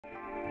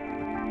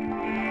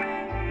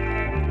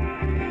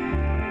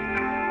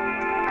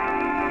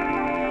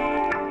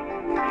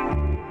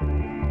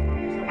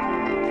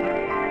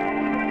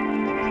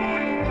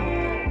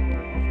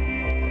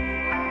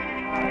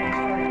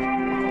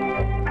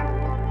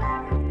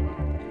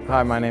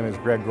Hi, my name is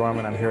Greg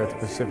Gorman. I'm here at the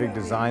Pacific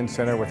Design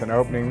Center with an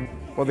opening.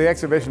 Well, the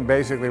exhibition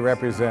basically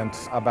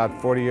represents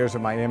about 40 years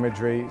of my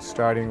imagery,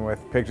 starting with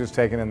pictures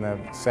taken in the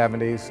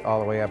 70s all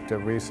the way up to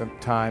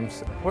recent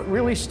times. What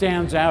really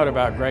stands out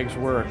about Greg's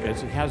work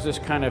is it has this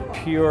kind of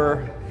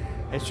pure,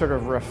 it's sort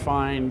of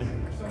refined,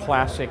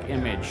 classic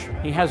image.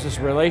 He has this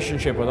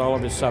relationship with all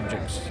of his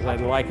subjects. They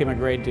like him a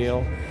great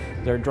deal.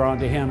 They're drawn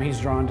to him, he's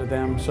drawn to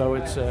them, so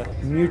it's a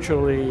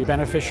mutually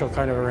beneficial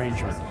kind of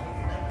arrangement.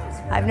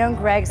 I've known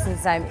Greg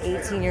since I'm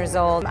 18 years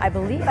old. I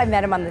believe I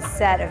met him on the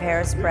set of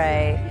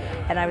Hairspray,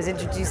 and I was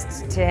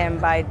introduced to him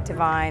by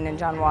Divine and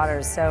John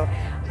Waters. So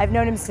I've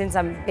known him since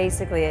I'm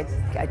basically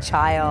a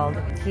child.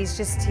 He's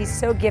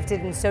so gifted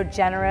and so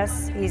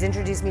generous. He's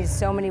introduced me to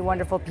so many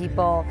wonderful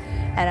people,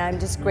 and I'm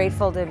just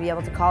grateful to be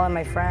able to call him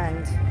my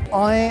friend.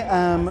 I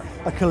am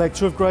a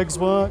collector of Greg's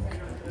work,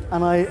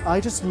 and I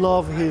just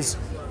love his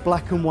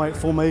black and white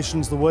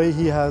formations, the way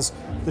he has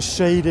the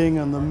shading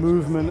and the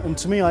movement, and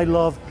to me I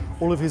love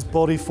all of his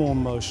body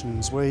form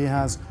motions, where he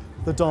has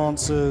the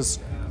dancers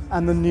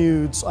and the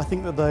nudes. I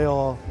think that they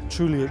are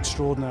truly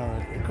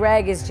extraordinary.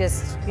 Greg is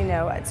just,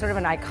 sort of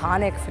an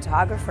iconic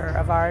photographer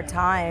of our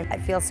time. I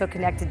feel so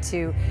connected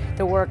to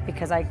the work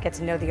because I get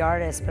to know the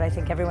artist, but I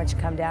think everyone should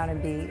come down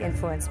and be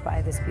influenced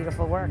by this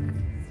beautiful work.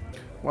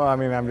 Well,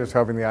 I'm just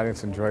hoping the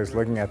audience enjoys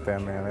looking at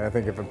them, and I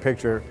think if a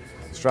picture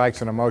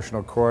strikes an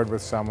emotional chord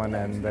with someone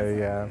and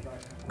they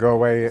go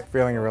away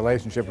feeling a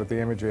relationship with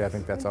the imagery, I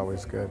think that's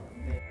always good.